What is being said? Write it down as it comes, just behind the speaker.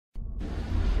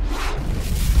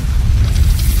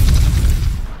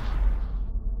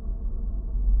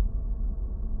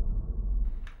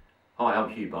Hi,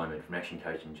 I'm Hugh Bowman from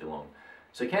ActionCOACH in Geelong.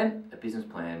 So can a business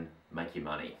plan make you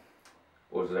money?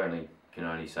 Or does it can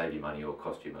only save you money or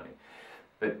cost you money?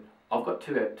 But I've got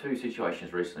two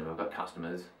situations recently where I've got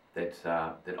customers that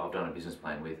I've done a business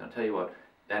plan with. And I'll tell you what,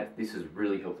 this has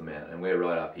really helped them out, and we're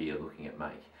right up here looking at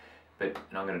make. And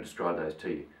I'm going to describe those to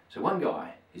you. So one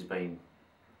guy has been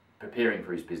preparing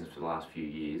for his business for the last few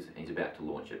years, and he's about to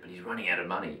launch it, but he's running out of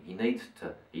money.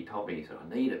 He told me, he said,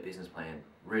 I need a business plan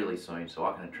really soon so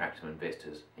I can attract some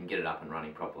investors and get it up and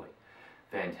running properly.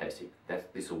 Fantastic,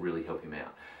 this will really help him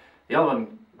out. The other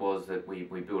one was that we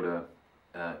built a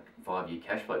 5-year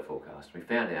cash flow forecast. We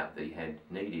found out that he had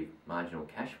negative marginal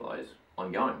cash flows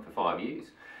ongoing for 5 years.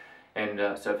 And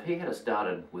so if he had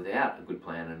started without a good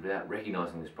plan and without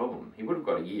recognising this problem, he would have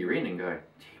got a year in and go,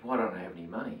 gee, why don't I have any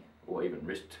money? Or even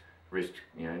risked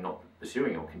not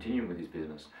pursuing or continuing with his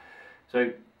business.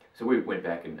 So we went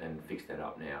back and fixed that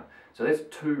up now. So that's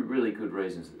two really good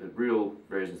reasons, real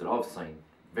reasons that I've seen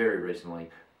very recently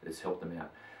that's helped them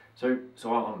out. So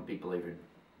I'm a big believer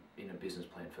in a business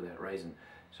plan for that reason.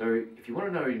 So if you want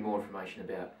to know any more information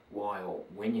about why or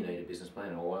when you need a business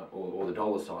plan or the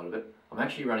dollar side of it, I'm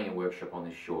actually running a workshop on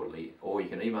this shortly, or you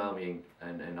can email me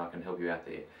and I can help you out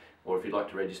there. Or if you'd like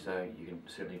to register, you can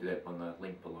certainly do that on the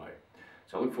link below.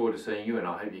 So I look forward to seeing you, and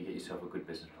I hope you get yourself a good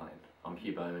business plan. I'm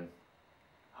Hugh Bowman.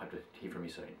 Hope to hear from you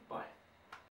soon. Bye.